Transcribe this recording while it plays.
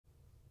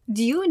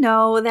Do you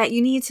know that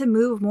you need to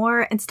move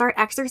more and start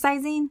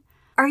exercising?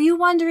 Are you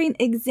wondering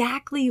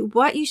exactly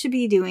what you should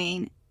be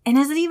doing, and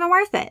is it even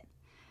worth it?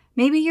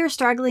 Maybe you're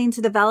struggling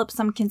to develop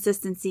some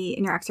consistency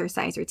in your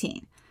exercise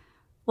routine.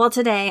 Well,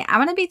 today I'm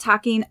going to be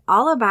talking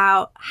all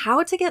about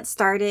how to get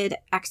started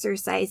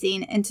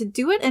exercising and to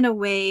do it in a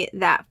way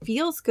that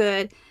feels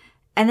good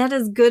and that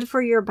is good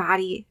for your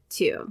body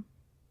too.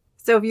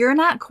 So if you're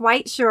not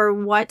quite sure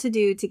what to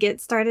do to get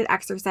started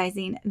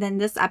exercising, then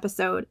this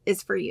episode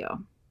is for you.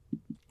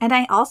 And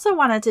I also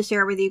wanted to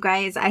share with you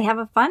guys, I have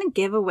a fun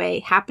giveaway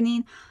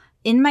happening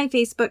in my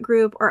Facebook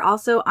group or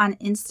also on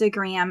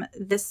Instagram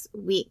this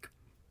week.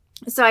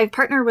 So I've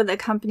partnered with a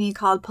company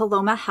called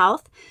Paloma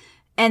Health,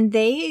 and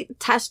they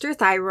test your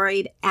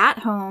thyroid at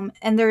home.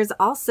 And there's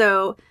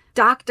also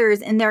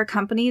doctors in their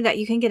company that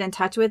you can get in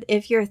touch with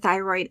if your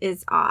thyroid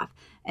is off.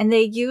 And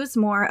they use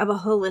more of a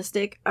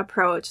holistic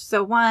approach.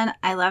 So one,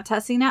 I love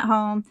testing at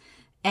home.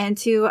 And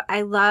two,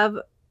 I love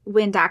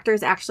when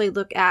doctors actually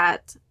look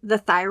at the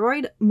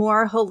thyroid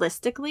more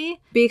holistically,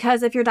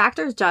 because if your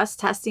doctor's just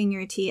testing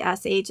your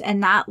TSH and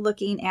not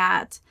looking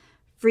at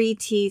free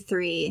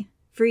T3,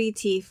 free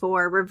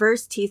T4,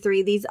 reverse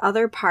T3, these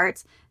other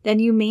parts, then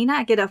you may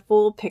not get a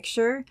full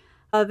picture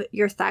of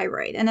your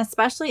thyroid. And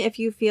especially if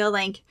you feel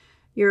like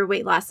your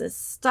weight loss is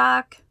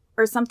stuck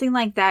or something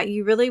like that,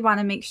 you really want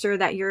to make sure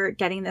that you're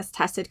getting this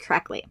tested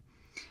correctly.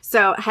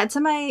 So head to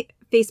my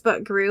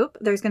Facebook group.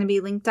 There's going to be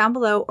a link down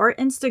below, or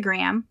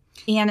Instagram,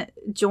 and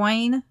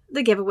join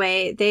the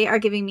giveaway. They are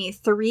giving me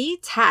 3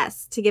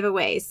 tests to give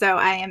away. So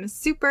I am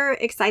super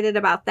excited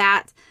about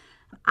that.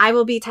 I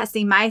will be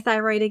testing my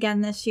thyroid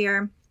again this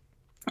year.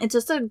 It's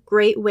just a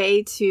great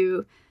way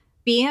to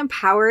be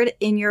empowered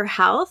in your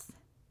health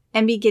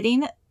and be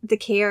getting the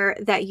care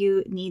that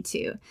you need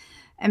to.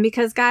 And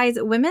because, guys,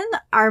 women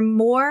are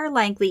more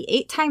likely,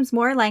 8 times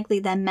more likely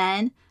than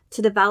men,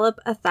 to develop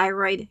a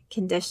thyroid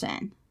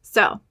condition.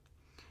 So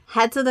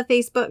head to the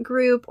Facebook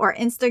group or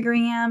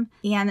Instagram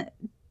and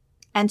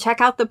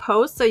check out the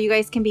post so you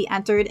guys can be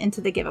entered into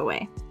the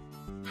giveaway.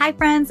 Hi,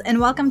 friends, and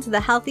welcome to the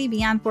Healthy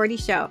Beyond 40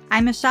 show.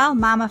 I'm Michelle,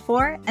 mama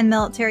 4 and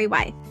military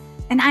wife,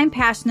 and I'm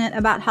passionate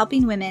about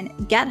helping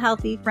women get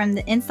healthy from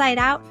the inside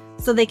out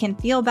so they can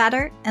feel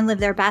better and live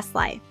their best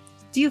life.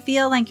 Do you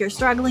feel like you're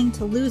struggling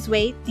to lose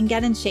weight and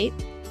get in shape?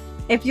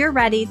 If you're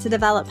ready to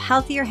develop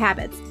healthier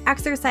habits,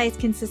 exercise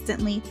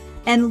consistently,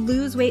 and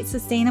lose weight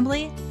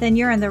sustainably, then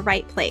you're in the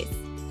right place.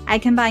 I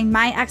combine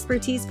my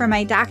expertise from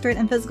my doctorate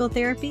in physical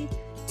therapy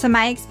to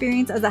my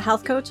experience as a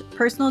health coach,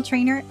 personal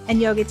trainer, and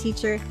yoga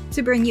teacher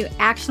to bring you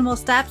actionable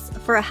steps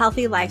for a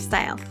healthy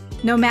lifestyle.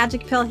 No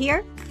magic pill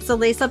here, so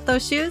lace up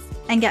those shoes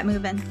and get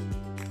moving.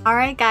 All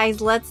right,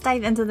 guys, let's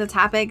dive into the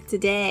topic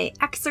today,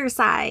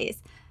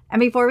 exercise. And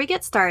before we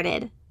get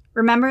started,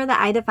 remember that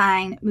I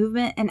define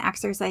movement and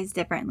exercise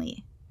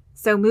differently.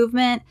 So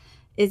movement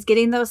is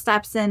getting those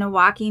steps in,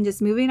 walking,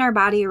 just moving our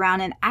body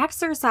around, and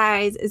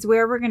exercise is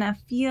where we're going to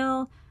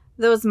feel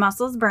those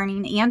muscles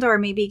burning and or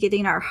maybe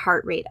getting our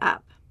heart rate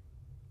up.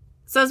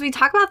 So as we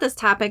talk about this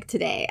topic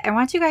today, I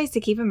want you guys to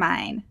keep in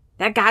mind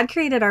that God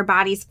created our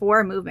bodies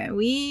for movement.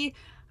 We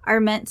are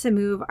meant to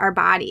move our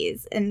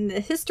bodies. In the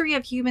history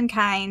of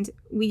humankind,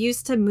 we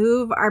used to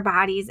move our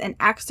bodies and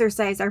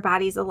exercise our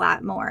bodies a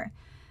lot more.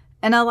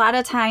 And a lot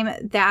of time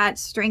that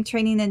strength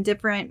training and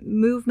different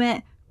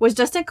movement was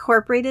just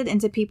incorporated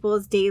into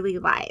people's daily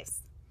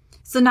lives.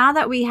 So now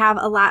that we have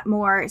a lot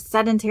more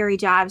sedentary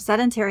jobs,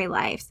 sedentary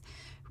lives,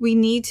 we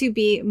need to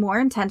be more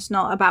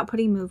intentional about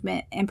putting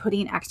movement and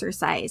putting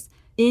exercise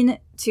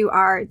into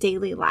our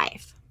daily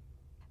life.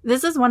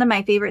 This is one of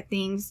my favorite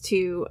things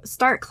to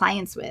start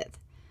clients with,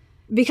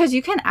 because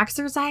you can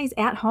exercise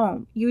at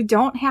home. You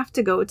don't have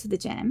to go to the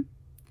gym.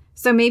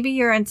 So maybe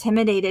you're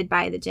intimidated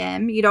by the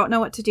gym. You don't know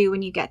what to do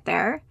when you get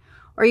there,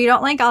 or you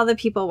don't like all the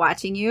people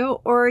watching you,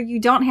 or you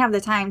don't have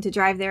the time to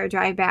drive there,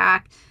 drive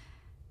back,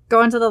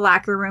 go into the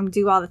locker room,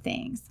 do all the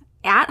things.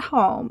 At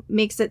home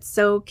makes it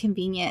so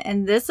convenient.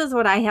 And this is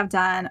what I have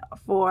done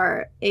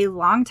for a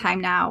long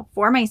time now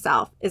for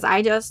myself, is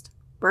I just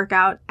work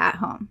out at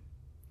home.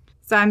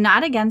 So I'm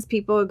not against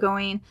people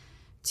going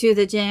to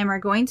the gym or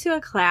going to a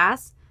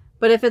class,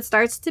 but if it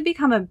starts to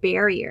become a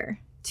barrier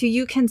to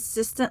you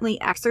consistently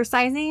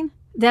exercising,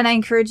 then I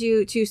encourage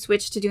you to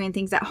switch to doing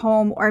things at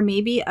home or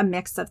maybe a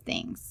mix of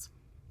things.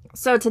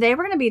 So today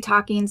we're going to be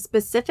talking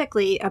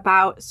specifically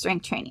about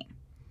strength training.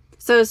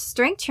 So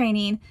strength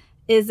training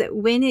is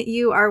when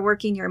you are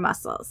working your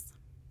muscles.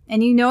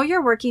 And you know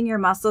you're working your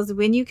muscles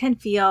when you can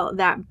feel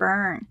that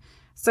burn.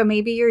 So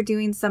maybe you're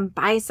doing some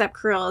bicep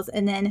curls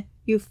and then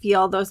you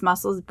feel those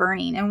muscles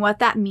burning. And what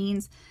that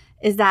means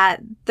is that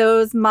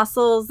those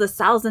muscles, the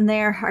cells in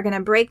there are going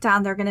to break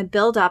down, they're going to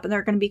build up, and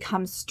they're going to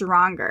become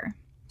stronger.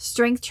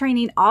 Strength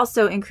training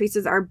also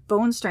increases our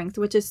bone strength,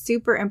 which is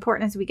super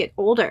important as we get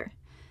older.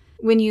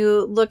 When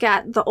you look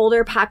at the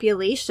older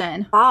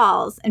population,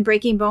 falls and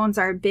breaking bones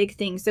are a big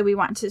thing. So we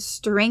want to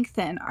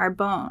strengthen our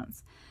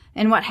bones.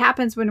 And what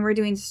happens when we're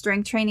doing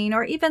strength training,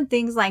 or even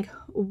things like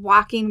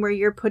walking where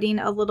you're putting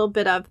a little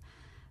bit of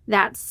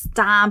that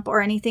stomp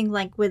or anything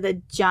like with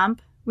a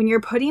jump, when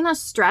you're putting a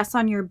stress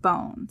on your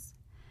bones,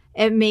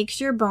 it makes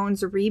your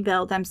bones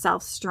rebuild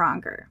themselves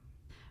stronger.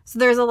 So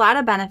there's a lot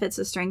of benefits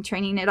to strength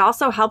training. It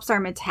also helps our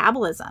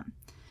metabolism.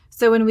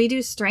 So when we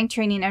do strength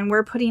training and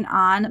we're putting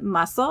on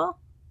muscle,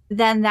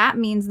 then that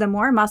means the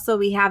more muscle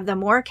we have, the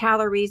more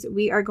calories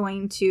we are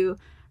going to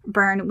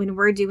burn when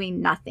we're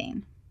doing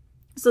nothing.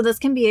 So this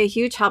can be a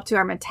huge help to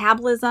our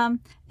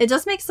metabolism. It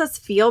just makes us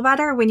feel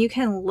better when you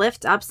can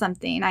lift up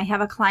something. I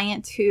have a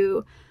client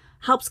who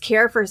helps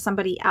care for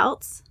somebody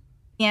else,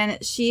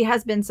 and she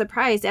has been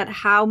surprised at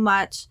how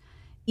much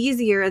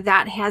easier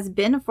that has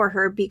been for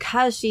her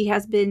because she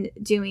has been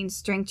doing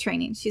strength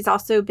training. She's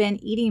also been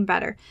eating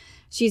better.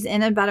 She's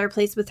in a better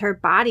place with her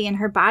body, and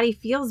her body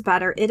feels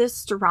better. It is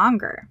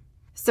stronger.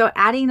 So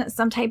adding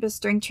some type of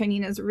strength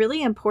training is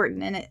really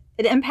important, and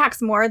it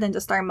impacts more than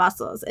just our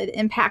muscles. It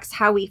impacts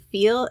how we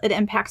feel. It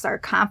impacts our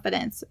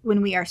confidence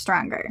when we are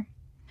stronger.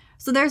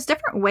 So there's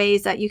different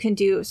ways that you can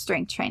do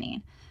strength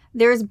training.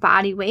 There's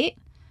body weight.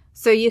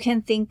 So you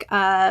can think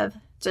of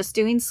just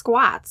doing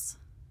squats.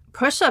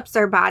 Push-ups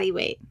are body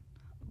weight.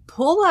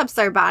 Pull-ups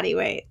are body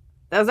weight.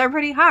 Those are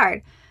pretty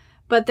hard.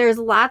 But there's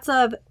lots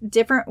of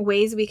different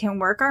ways we can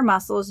work our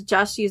muscles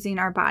just using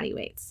our body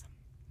weights.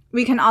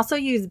 We can also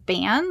use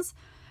bands.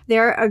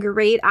 They're a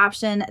great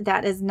option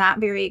that is not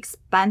very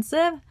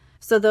expensive.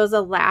 So those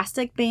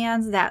elastic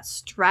bands that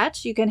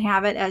stretch, you can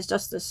have it as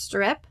just a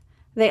strip.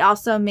 They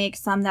also make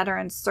some that are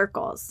in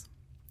circles.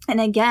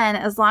 And again,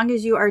 as long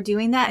as you are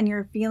doing that and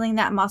you're feeling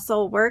that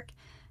muscle work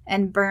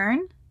and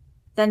burn,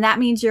 then that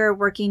means you're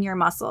working your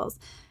muscles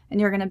and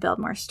you're going to build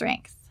more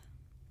strength.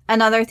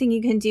 Another thing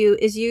you can do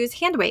is use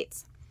hand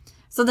weights.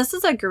 So this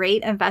is a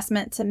great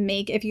investment to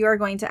make if you are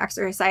going to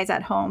exercise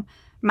at home.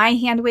 My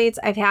hand weights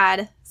I've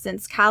had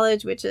since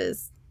college, which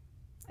is,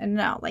 I don't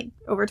know, like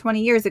over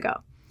 20 years ago.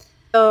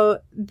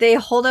 So they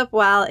hold up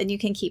well and you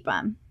can keep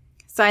them.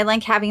 So I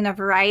like having a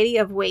variety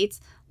of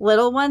weights,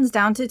 little ones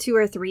down to 2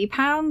 or 3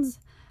 pounds,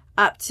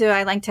 up to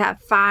I like to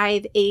have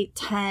 5, 8,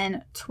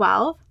 10,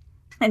 12,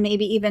 and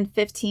maybe even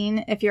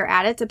 15 if you're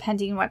at it,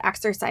 depending what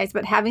exercise.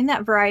 But having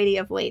that variety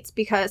of weights,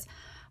 because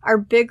our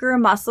bigger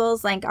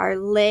muscles like our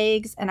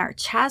legs and our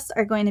chest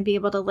are going to be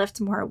able to lift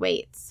more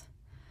weights.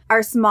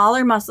 Our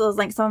smaller muscles,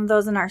 like some of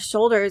those in our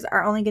shoulders,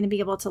 are only going to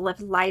be able to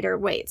lift lighter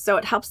weights. So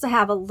it helps to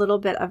have a little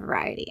bit of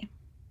variety.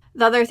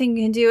 The other thing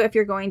you can do if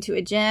you're going to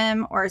a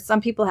gym, or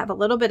some people have a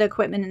little bit of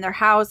equipment in their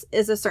house,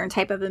 is a certain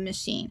type of a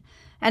machine.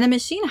 And a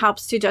machine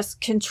helps to just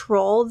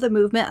control the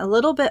movement a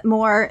little bit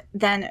more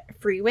than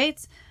free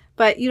weights,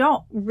 but you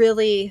don't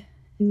really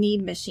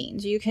need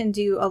machines. You can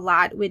do a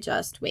lot with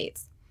just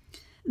weights.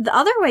 The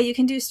other way you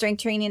can do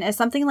strength training is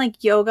something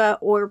like yoga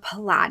or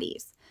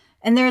Pilates.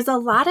 And there's a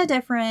lot of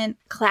different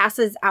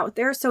classes out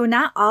there, so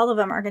not all of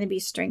them are going to be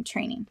strength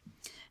training.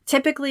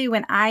 Typically,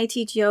 when I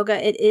teach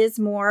yoga, it is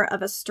more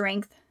of a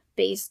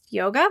strength-based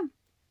yoga.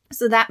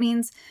 So that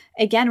means,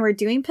 again, we're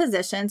doing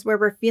positions where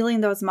we're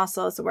feeling those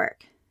muscles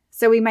work.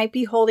 So we might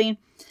be holding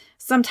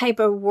some type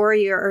of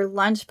warrior or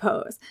lunge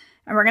pose,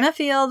 and we're going to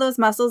feel those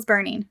muscles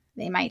burning.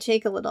 They might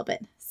shake a little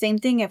bit. Same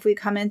thing if we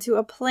come into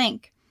a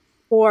plank.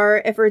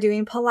 Or if we're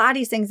doing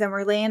Pilates things and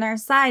we're laying our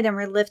side and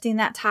we're lifting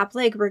that top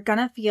leg, we're going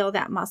to feel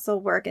that muscle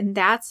work. And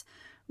that's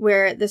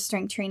where the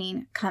strength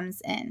training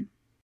comes in.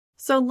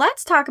 So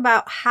let's talk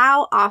about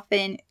how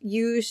often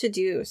you should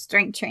do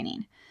strength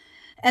training.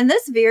 And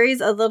this varies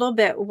a little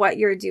bit what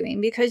you're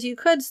doing, because you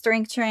could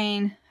strength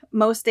train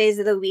most days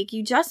of the week.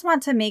 You just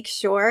want to make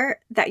sure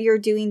that you're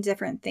doing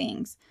different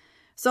things.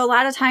 So a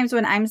lot of times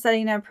when I'm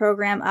setting a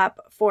program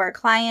up for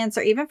clients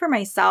or even for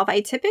myself,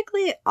 I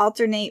typically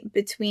alternate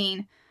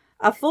between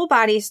a full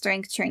body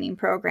strength training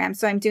program.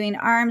 So I'm doing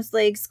arms,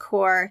 legs,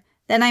 core.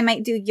 Then I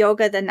might do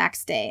yoga the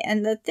next day.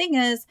 And the thing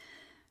is,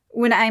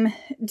 when I'm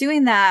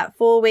doing that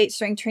full weight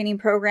strength training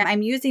program,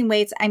 I'm using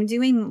weights. I'm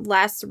doing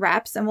less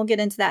reps, and we'll get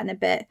into that in a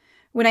bit.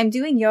 When I'm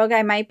doing yoga,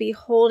 I might be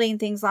holding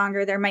things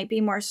longer. There might be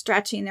more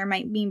stretching. There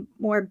might be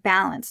more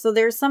balance. So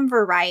there's some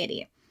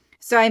variety.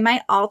 So I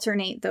might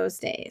alternate those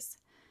days.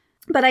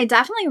 But I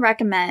definitely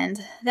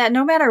recommend that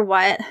no matter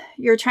what,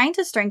 you're trying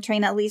to strength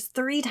train at least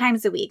 3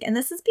 times a week. And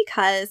this is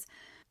because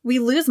we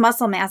lose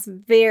muscle mass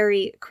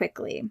very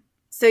quickly.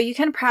 So you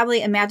can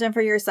probably imagine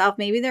for yourself,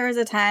 maybe there was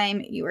a time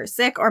you were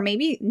sick, or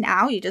maybe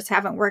now you just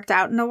haven't worked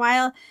out in a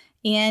while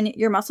and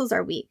your muscles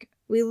are weak.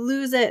 We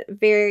lose it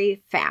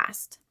very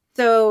fast.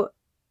 So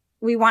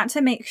we want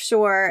to make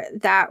sure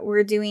that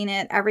we're doing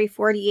it every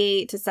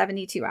 48 to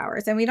 72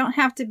 hours. And we don't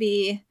have to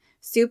be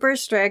super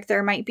strict.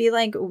 There might be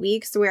like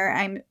weeks where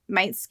I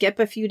might skip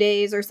a few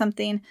days or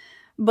something.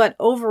 But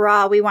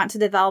overall, we want to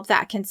develop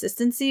that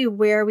consistency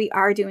where we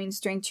are doing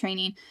strength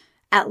training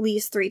at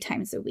least 3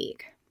 times a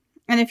week.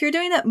 And if you're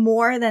doing it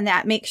more than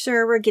that, make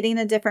sure we're getting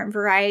a different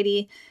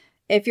variety.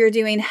 If you're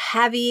doing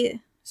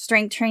heavy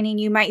strength training,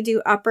 you might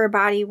do upper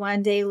body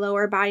one day,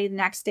 lower body the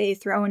next day,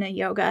 throw in a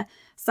yoga,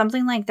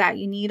 something like that.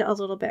 You need a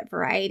little bit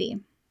variety.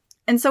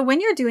 And so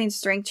when you're doing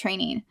strength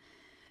training,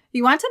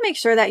 you want to make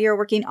sure that you're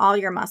working all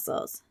your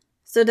muscles.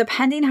 So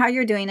depending how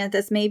you're doing it,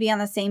 this may be on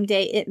the same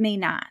day, it may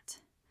not.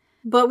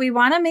 But we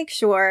want to make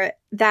sure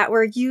that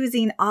we're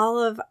using all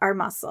of our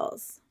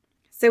muscles.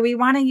 So we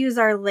want to use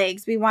our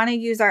legs, we want to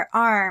use our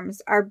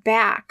arms, our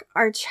back,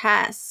 our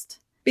chest,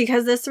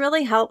 because this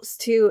really helps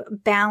to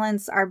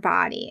balance our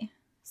body.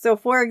 So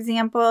for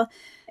example,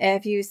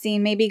 if you've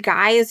seen maybe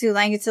guys who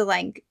like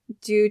to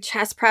do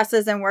chest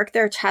presses and work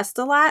their chest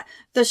a lot,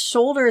 the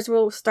shoulders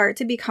will start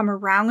to become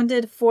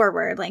rounded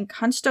forward, like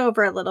hunched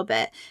over a little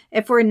bit,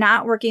 if we're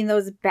not working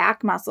those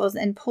back muscles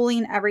and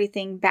pulling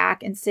everything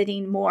back and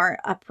sitting more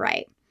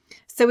upright.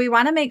 So we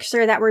want to make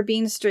sure that we're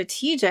being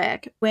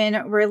strategic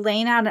when we're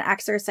laying out an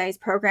exercise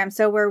program.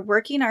 So we're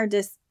working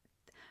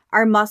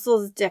our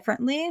muscles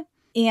differently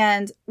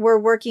and we're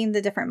working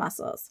the different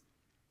muscles.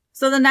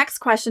 So the next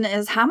question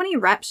is, how many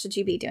reps should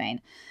you be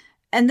doing?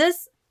 And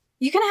this,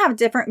 you can have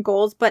different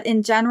goals, but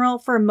in general,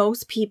 for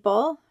most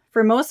people,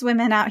 for most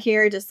women out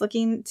here just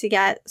looking to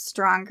get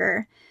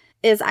stronger,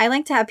 is I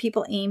like to have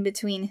people aim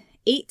between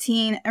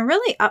 18 and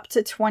really up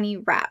to 20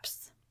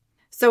 reps.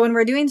 So when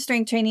we're doing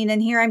strength training,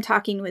 and here I'm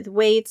talking with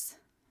weights,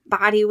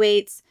 body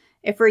weights,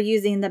 if we're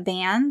using the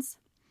bands,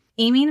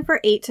 aiming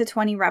for 8 to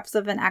 20 reps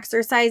of an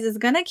exercise is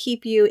going to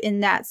keep you in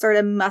that sort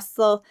of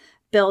muscle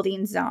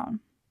building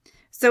zone.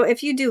 So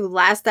if you do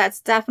less,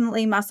 that's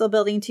definitely muscle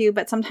building too,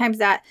 but sometimes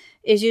that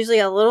is usually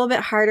a little bit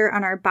harder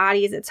on our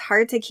bodies. It's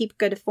hard to keep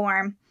good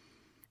form.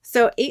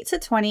 So 8 to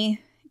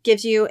 20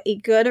 gives you a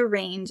good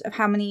range of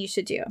how many you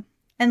should do.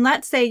 And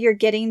let's say you're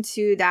getting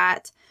to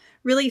that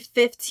really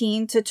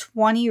 15 to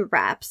 20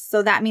 reps.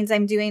 So that means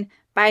I'm doing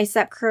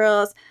bicep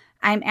curls.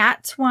 I'm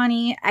at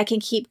 20. I can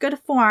keep good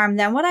form.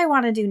 Then what I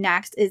want to do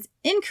next is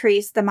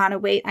increase the amount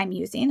of weight I'm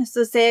using.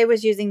 So say I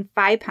was using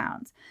 5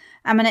 pounds.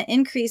 I'm going to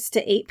increase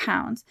to 8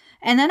 pounds.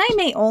 And then I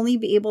may only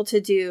be able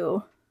to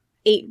do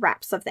 8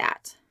 reps of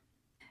that.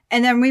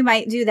 And then we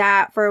might do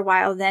that for a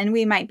while. Then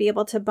we might be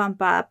able to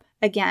bump up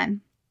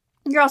again.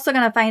 You're also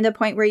going to find a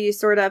point where you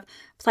sort of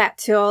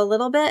plateau a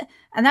little bit.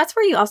 And that's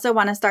where you also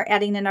want to start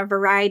adding in a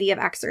variety of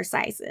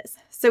exercises.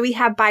 So we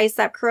have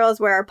bicep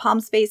curls where our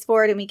palms face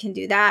forward and we can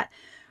do that.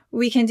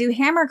 We can do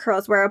hammer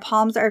curls where our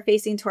palms are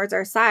facing towards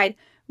our side.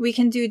 We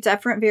can do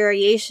different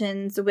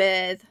variations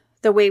with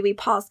the way we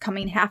pulse,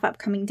 coming half up,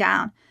 coming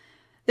down.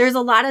 There's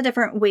a lot of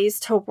different ways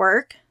to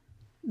work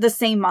the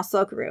same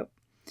muscle group.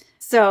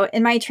 So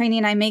in my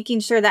training, I'm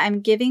making sure that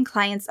I'm giving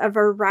clients a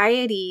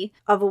variety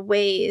of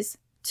ways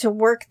to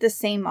work the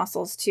same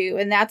muscles too.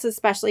 And that's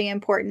especially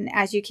important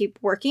as you keep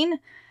working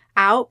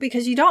out,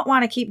 because you don't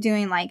want to keep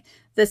doing like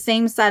the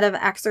same set of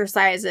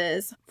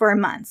exercises for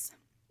months.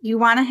 You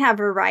want to have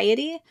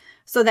variety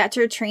so that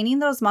you're training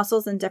those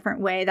muscles in a different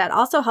way. That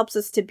also helps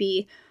us to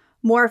be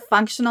more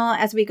functional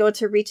as we go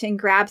to reach and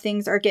grab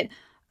things or get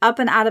up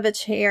and out of a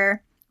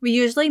chair. We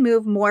usually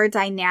move more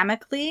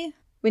dynamically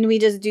when we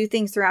just do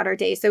things throughout our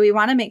day. So we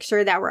want to make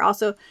sure that we're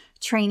also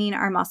training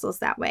our muscles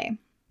that way.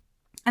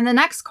 And the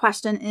next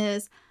question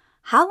is,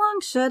 how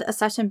long should a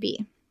session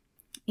be?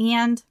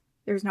 And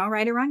there's no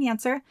right or wrong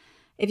answer.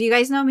 If you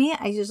guys know me,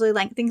 I usually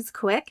like things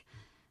quick.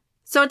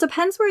 So it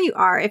depends where you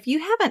are. If you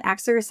haven't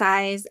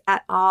exercised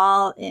at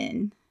all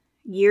in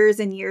years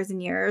and years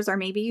and years, or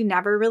maybe you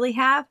never really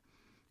have,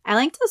 I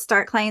like to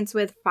start clients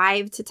with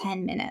 5 to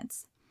 10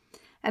 minutes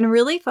and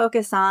really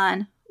focus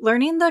on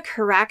learning the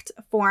correct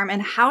form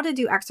and how to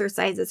do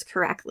exercises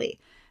correctly,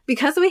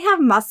 because we have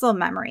muscle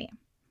memory.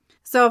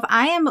 So if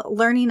I am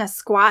learning a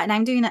squat and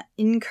I'm doing it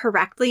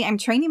incorrectly, I'm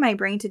training my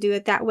brain to do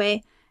it that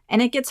way,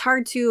 and it gets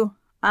hard to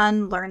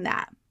unlearn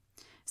that.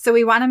 So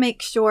we want to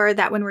make sure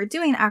that when we're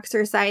doing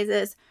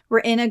exercises, we're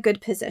in a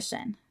good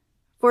position.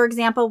 For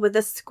example, with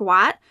a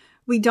squat,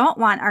 we don't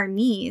want our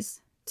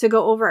knees to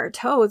go over our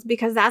toes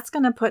because that's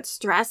going to put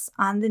stress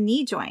on the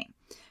knee joint.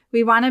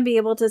 We want to be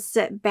able to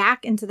sit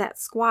back into that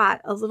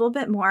squat a little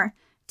bit more,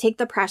 take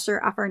the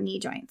pressure off our knee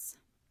joints.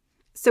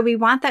 So we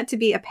want that to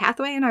be a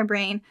pathway in our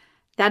brain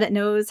that it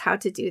knows how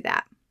to do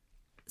that.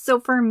 So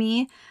for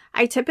me,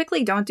 I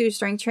typically don't do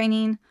strength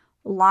training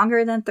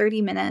longer than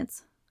 30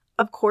 minutes.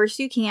 Of course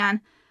you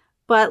can,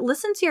 but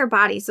listen to your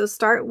body. So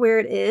start where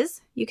it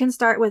is. You can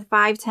start with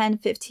 5, 10,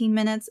 15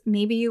 minutes.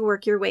 Maybe you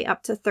work your way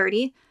up to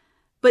 30.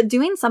 But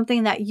doing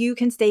something that you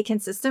can stay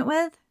consistent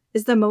with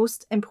is the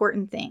most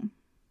important thing.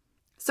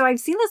 So I've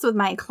seen this with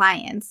my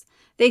clients.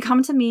 They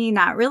come to me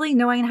not really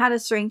knowing how to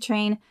strength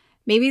train.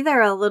 Maybe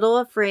they're a little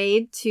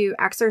afraid to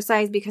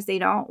exercise because they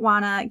don't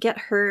want to get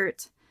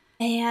hurt.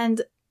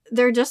 And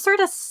they're just sort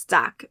of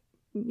stuck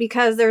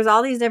because there's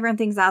all these different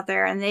things out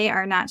there and they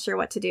are not sure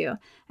what to do.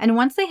 And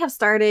once they have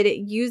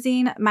started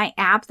using my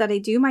app that I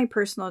do my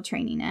personal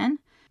training in,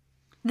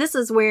 this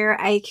is where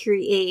I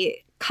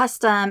create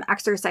custom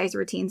exercise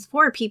routines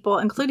for people,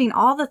 including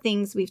all the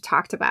things we've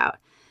talked about.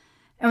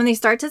 And when they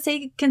start to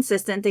stay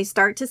consistent, they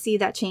start to see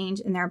that change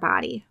in their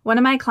body. One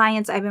of my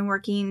clients I've been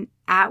working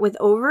at with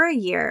over a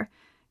year,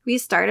 we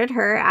started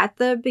her at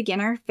the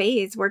beginner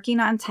phase, working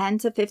on 10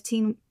 to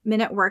 15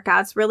 minute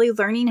workouts, really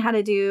learning how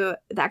to do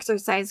the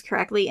exercise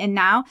correctly. And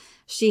now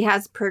she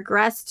has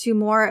progressed to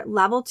more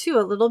level 2,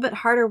 a little bit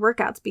harder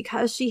workouts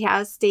because she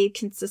has stayed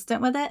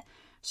consistent with it.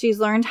 She's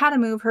learned how to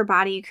move her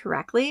body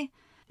correctly.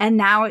 And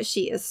now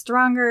she is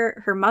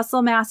stronger, her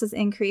muscle mass has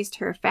increased,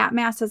 her fat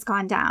mass has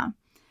gone down.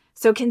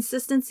 So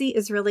consistency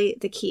is really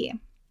the key.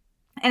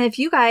 And if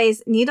you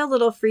guys need a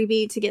little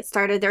freebie to get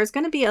started, there's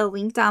going to be a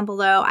link down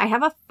below. I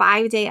have a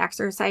 5-day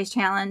exercise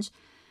challenge.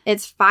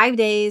 It's 5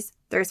 days.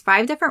 There's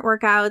 5 different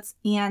workouts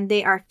and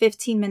they are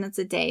 15 minutes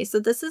a day. So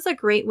this is a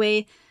great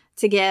way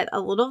to get a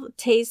little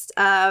taste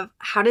of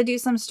how to do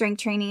some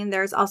strength training.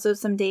 There's also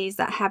some days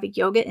that have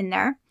yoga in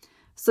there.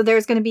 So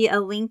there's going to be a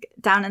link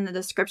down in the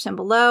description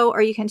below,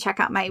 or you can check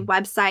out my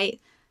website,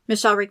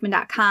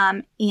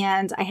 michellereekman.com,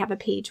 and I have a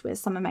page with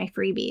some of my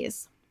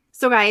freebies.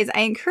 So guys,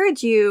 I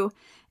encourage you,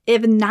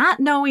 if not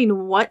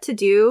knowing what to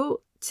do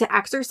to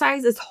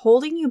exercise is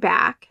holding you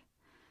back,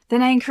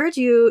 then I encourage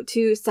you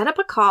to set up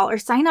a call or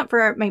sign up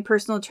for my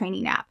personal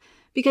training app,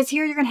 because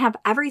here you're going to have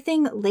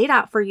everything laid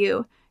out for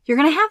you. You're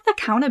going to have the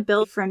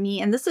accountability from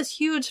me, and this is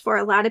huge for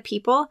a lot of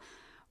people,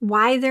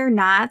 why they're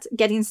not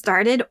getting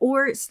started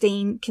or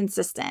staying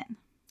consistent.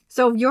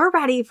 So if you're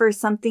ready for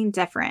something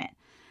different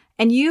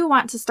and you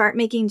want to start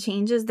making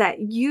changes that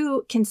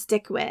you can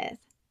stick with,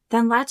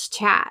 then let's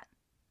chat.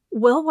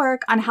 We'll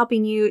work on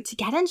helping you to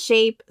get in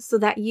shape so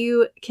that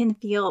you can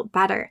feel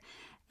better.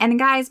 And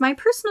guys, my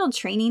personal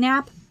training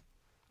app,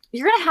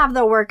 you're going to have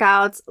the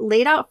workouts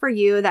laid out for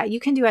you that you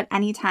can do at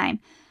any time.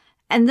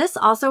 And this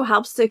also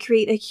helps to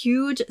create a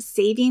huge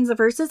savings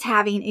versus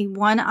having a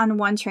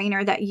one-on-one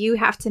trainer that you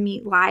have to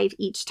meet live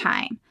each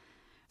time.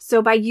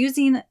 So by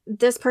using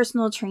this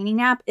personal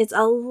training app, it's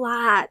a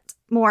lot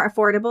more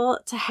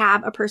affordable to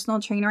have a personal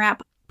trainer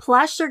app.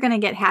 Plus, you're going to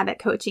get habit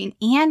coaching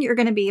and you're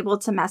going to be able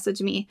to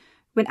message me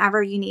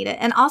whenever you need it.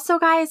 And also,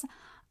 guys,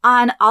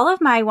 on all of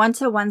my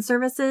one-to-one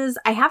services,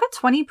 I have a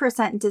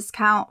 20%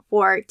 discount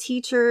for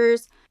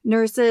teachers,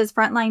 nurses,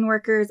 frontline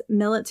workers,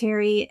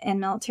 military, and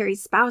military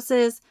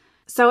spouses.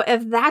 So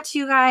if that's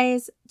you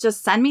guys,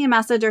 just send me a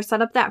message or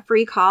set up that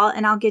free call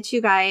and I'll get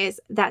you guys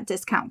that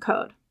discount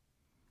code.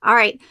 All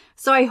right.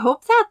 So I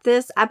hope that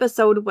this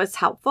episode was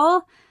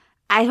helpful.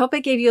 I hope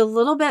it gave you a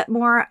little bit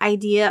more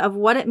idea of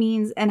what it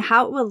means and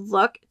how it would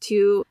look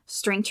to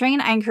strength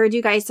train. I encourage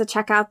you guys to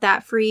check out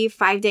that free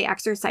 5-day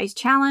exercise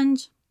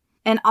challenge.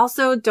 And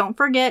also don't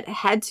forget,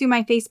 head to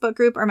my Facebook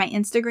group or my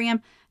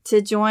Instagram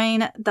to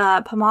join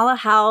the Pamala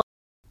Health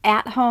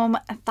at-home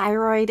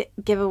thyroid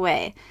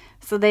giveaway.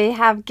 So they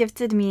have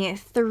gifted me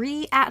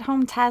 3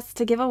 at-home tests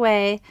to give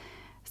away.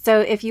 So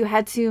if you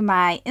head to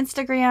my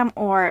Instagram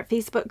or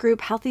Facebook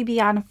group, Healthy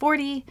Beyond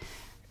 40,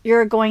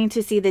 you're going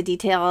to see the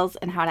details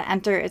and how to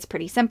enter. It's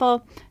pretty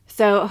simple.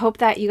 So hope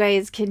that you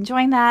guys can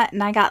join that.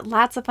 And I got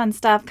lots of fun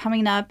stuff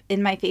coming up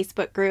in my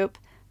Facebook group.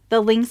 The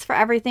links for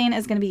everything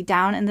is going to be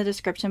down in the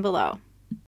description below.